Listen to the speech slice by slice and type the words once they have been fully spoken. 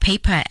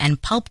paper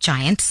and pulp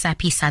giant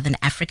Sappi Southern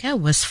Africa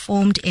was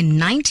formed in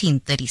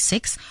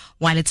 1936,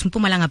 while its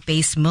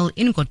Mpumalanga-based mill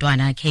in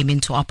Godwana came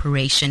into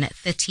operation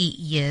 30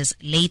 years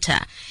later.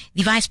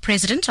 The Vice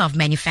President of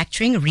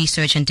Manufacturing,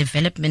 Research and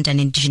Development and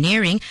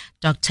Engineering,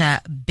 Dr.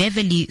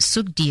 Beverly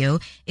Sugdio,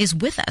 is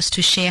with us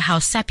to share how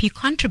Sappi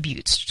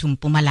contributes to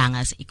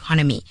Mpumalanga's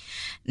economy.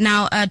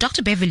 Now,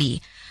 Dr.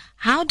 Beverly,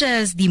 how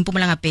does the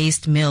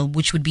Mpumalanga-based mill,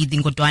 which would be the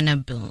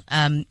Godwana mill,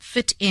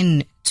 fit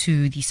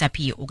into the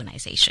Sappi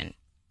organization?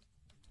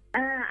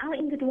 Our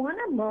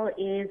Godwana mill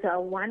is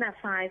one of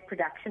 5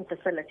 production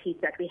facilities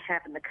that we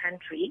have in the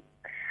country.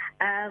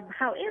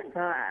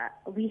 However,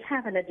 we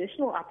have an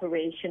additional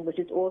operation, which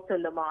is also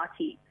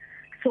Lamati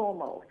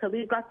sawmill. So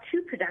we've got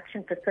 2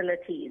 production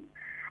facilities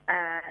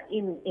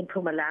in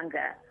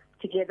Mpumalanga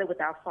together with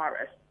our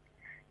forest.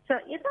 So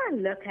if I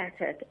look at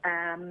it,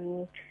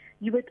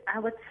 I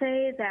would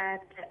say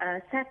that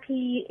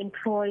Sappi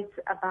employs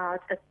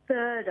about a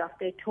third of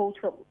their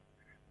total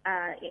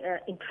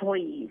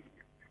employees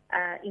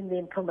in the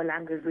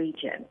Mpumalanga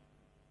region.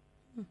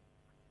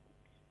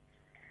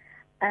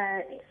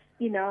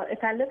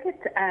 If I look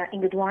at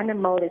Godwana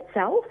mill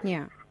itself,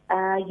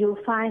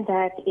 you'll find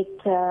that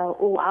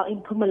our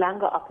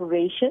Mpumalanga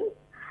operations,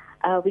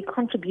 we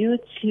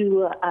contribute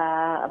to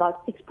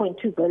about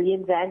 6.2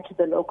 billion rand to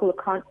the local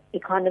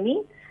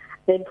economy,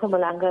 the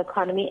Mpumalanga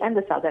economy and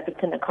the South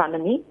African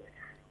economy.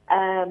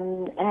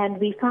 And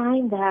we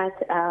find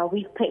that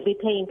we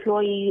pay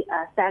employee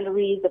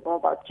salaries of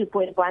about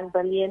 2.1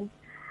 billion.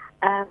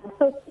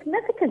 So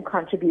significant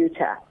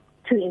contributor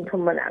to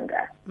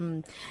Mpumalanga.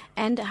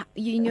 And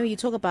you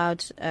talk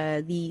about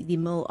the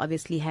mill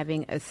obviously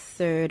having a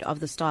third of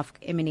the staff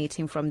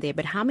emanating from there,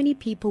 but how many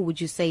people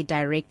would you say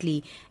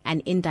directly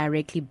and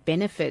indirectly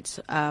benefit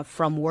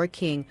from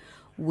working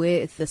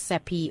with the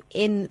Sappi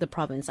in the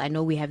province? I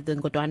know we have the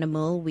Godwana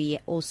mill, we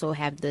also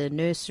have the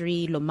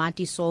nursery,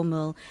 Lomati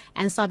sawmill,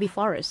 and Sabi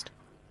Forest.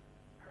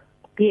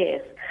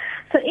 Yes.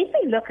 So if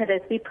we look at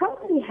it, we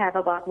probably have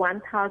about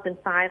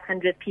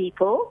 1,500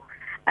 people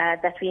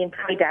that we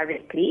employ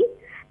directly,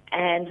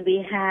 and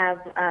we have,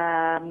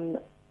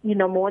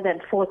 more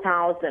than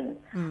 4,000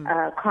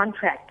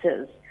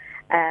 contractors.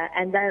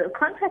 And the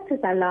contractors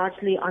are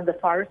largely on the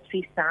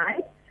forestry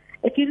side.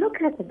 If you look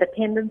at the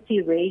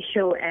dependency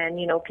ratio and,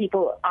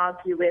 people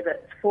argue whether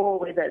it's 4,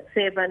 whether it's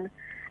 7,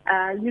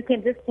 you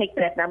can just take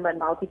that number and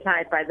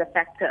multiply it by the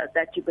factor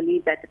that you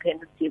believe that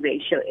dependency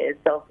ratio is.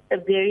 So a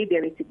very,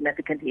 very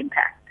significant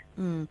impact.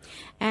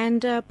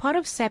 And part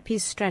of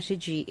Sappi's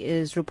strategy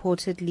is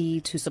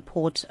reportedly to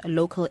support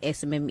local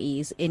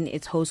SMMEs in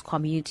its host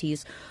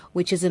communities,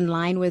 which is in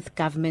line with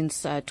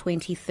government's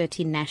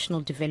 2030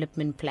 National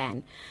Development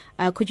Plan.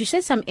 Could you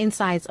share some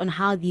insights on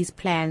how these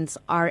plans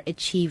are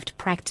achieved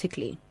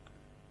practically?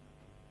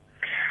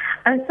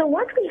 So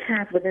what we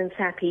have within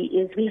Sappi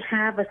is we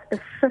have a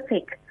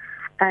specific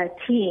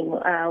team,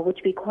 which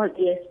we call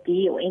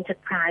ESD, or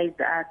Enterprise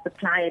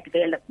Supplier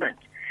Development.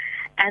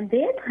 And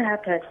their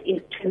purpose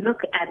is to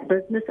look at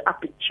business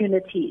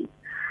opportunities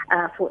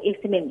for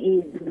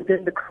SMMEs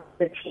within the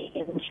community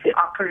in which they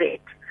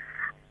operate.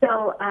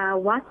 So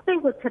what they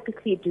would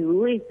typically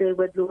do is they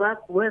would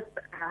work with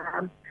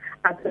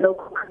the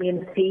local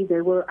community.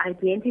 They will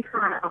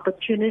identify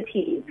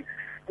opportunities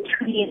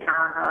between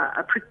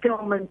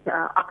procurement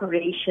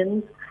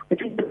operations,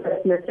 between the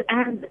business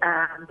and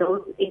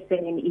those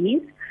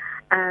SMMEs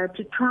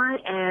to try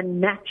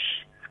and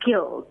match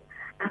skills.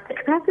 If the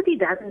capacity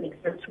doesn't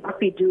exist, what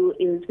we do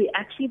is we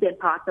actually then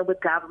partner with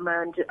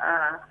government,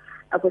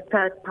 with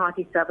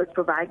third-party service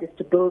providers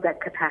to build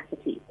that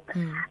capacity.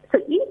 So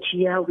each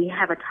year we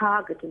have a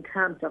target in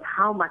terms of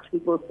how much we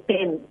will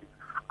spend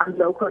on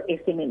local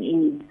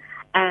SMMEs,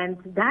 and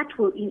that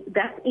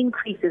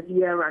increases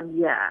year on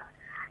year.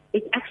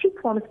 It actually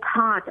forms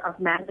part of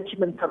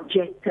management's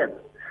objectives.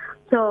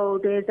 So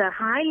there's a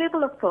high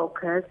level of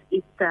focus.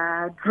 It's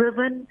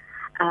driven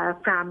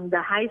from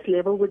the highest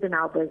level within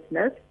our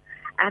business,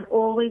 and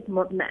always,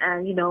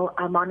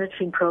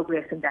 monitoring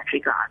progress in that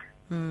regard.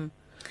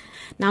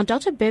 Now,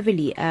 Dr.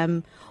 Beverly,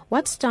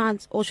 what's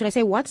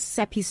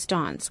Sappi's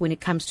stance when it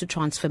comes to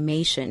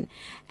transformation,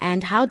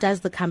 and how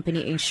does the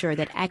company ensure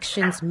that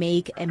actions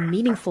make a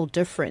meaningful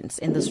difference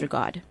in this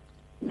regard?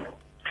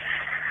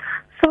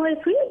 So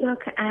if we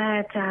look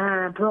at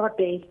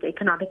broad-based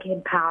economic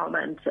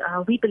empowerment,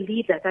 we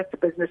believe that that's a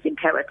business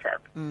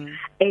imperative.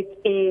 It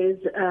is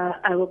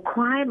a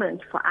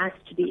requirement for us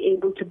to be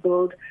able to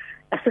build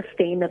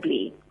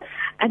sustainably.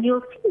 And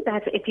you'll see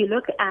that if you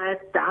look at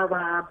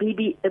our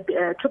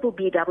triple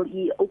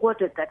BEE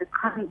audit that is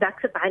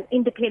conducted by an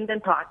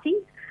independent party,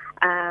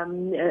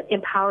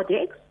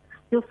 EmpowerDex,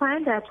 you'll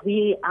find that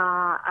we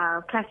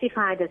are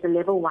classified as a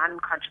level 1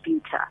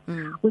 contributor,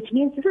 which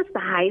means this is the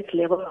highest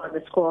level on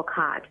the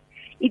scorecard.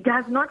 It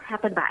does not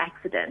happen by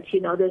accident.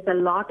 There's a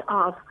lot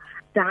of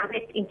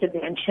direct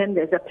intervention.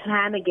 There's a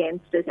plan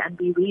against it, and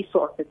we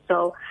resource it.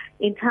 So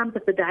in terms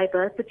of the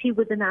diversity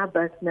within our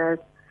business,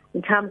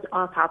 in terms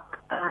of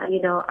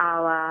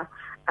our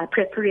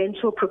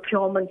preferential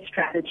procurement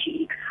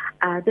strategy,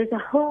 There's a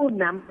whole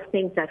number of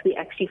things that we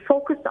actually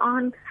focus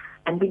on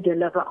and we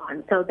deliver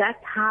on. So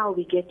that's how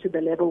we get to the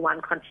level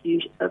 1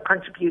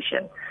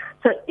 contribution.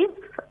 So if,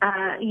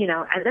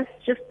 and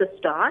that's just the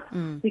start,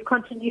 we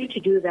continue to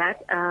do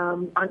that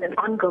on an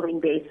ongoing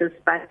basis,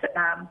 but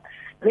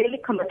really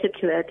committed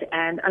to it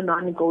and a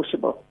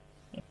non-negotiable.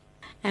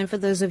 And for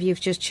those of you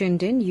who've just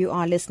tuned in, you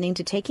are listening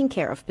to Taking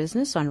Care of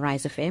Business on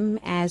Rise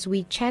FM as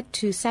we chat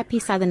to Sappi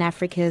Southern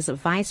Africa's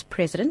Vice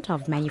President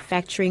of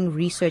Manufacturing,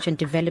 Research and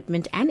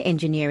Development and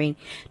Engineering,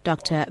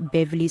 Dr.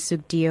 Beverly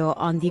Sugdeo,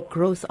 on the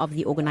growth of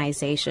the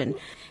organization.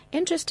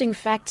 Interesting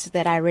fact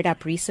that I read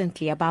up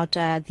recently about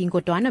the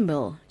Ngodwana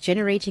mill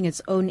generating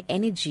its own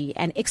energy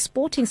and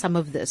exporting some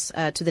of this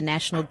to the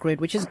national grid,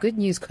 which is good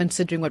news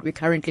considering what we're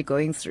currently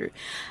going through.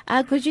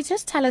 Could you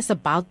just tell us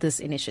about this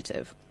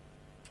initiative?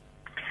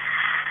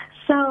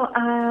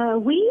 So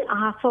we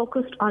are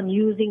focused on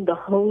using the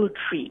whole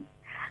tree.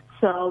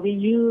 So we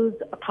use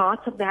a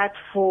part of that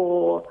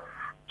to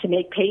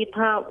make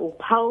paper or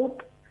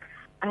pulp,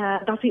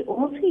 but we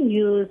also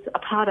use a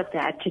part of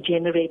that to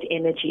generate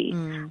energy.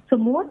 So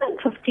more than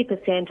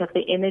 50% of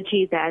the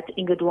energy that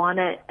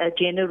Ngodwana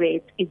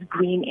generates is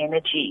green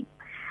energy.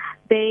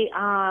 They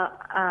are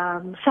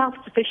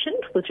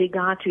self-sufficient with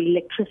regard to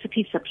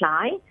electricity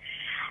supply.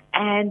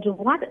 And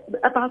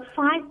about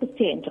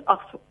 5% of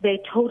their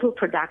total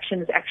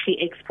production is actually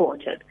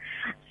exported.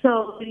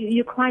 So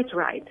you're quite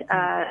right.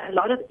 A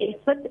lot of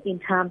effort in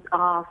terms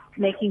of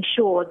making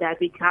sure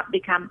that we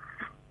become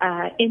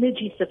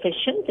energy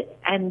sufficient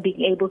and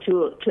being able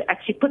to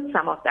actually put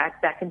some of that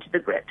back into the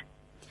grid.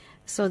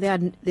 So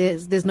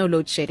there's no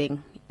load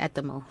shedding at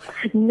the mill?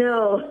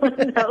 No,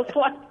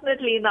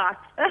 fortunately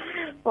not.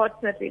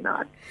 Fortunately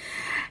not.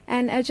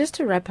 And just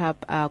to wrap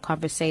up our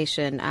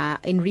conversation,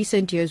 in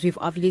recent years, we've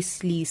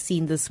obviously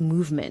seen this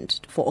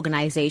movement for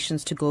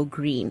organizations to go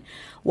green.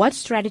 What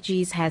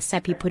strategies has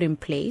Sappi put in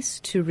place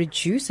to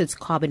reduce its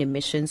carbon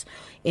emissions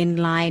in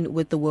line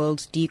with the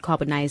world's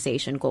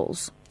decarbonization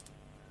goals?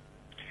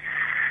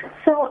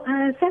 So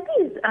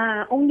Sappi is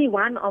only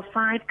one of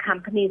 5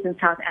 companies in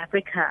South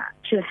Africa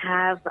to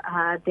have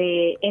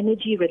their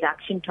energy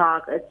reduction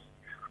targets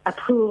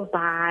approved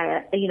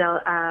by,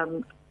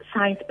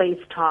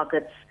 science-based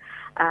targets.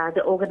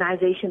 The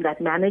organization that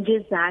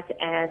manages that,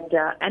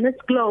 and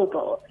it's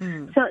global.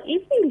 So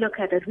if we look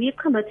at it, we've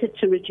committed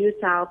to reduce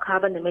our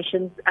carbon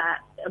emissions,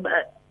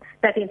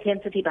 that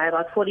intensity by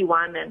about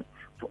 41 and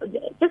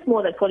just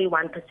more than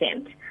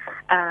 41%,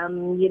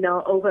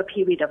 over a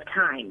period of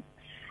time.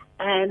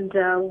 And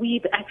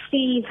we've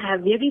actually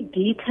have very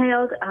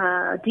detailed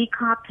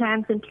decarb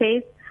plans in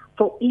place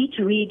for each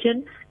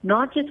region,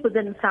 not just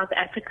within South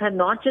Africa,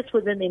 not just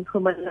within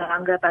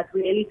Mpumalanga, but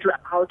really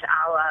throughout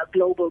our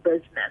global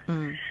business.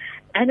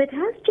 And it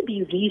has to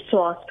be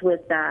resourced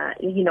with,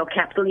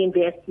 capital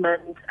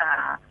investment,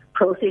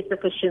 process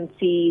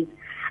efficiencies,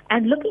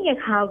 and looking at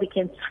how we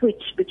can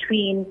switch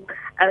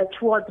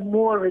towards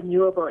more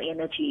renewable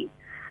energy.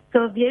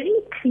 So a very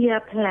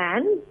clear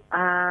plan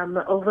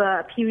over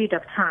a period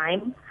of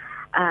time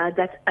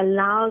that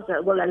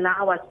will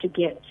allow us to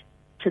get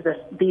to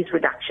these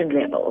reduction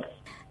levels.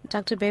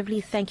 Dr.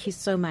 Beverly, thank you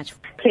so much.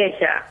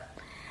 Pleasure.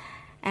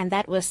 And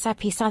that was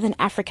Sappi Southern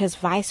Africa's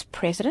Vice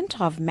President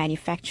of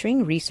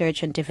Manufacturing,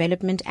 Research and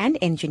Development and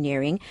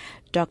Engineering,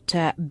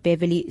 Dr.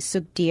 Beverly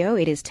Sugdeo.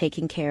 It is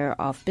Taking Care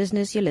of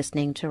Business. You're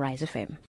listening to Rise FM.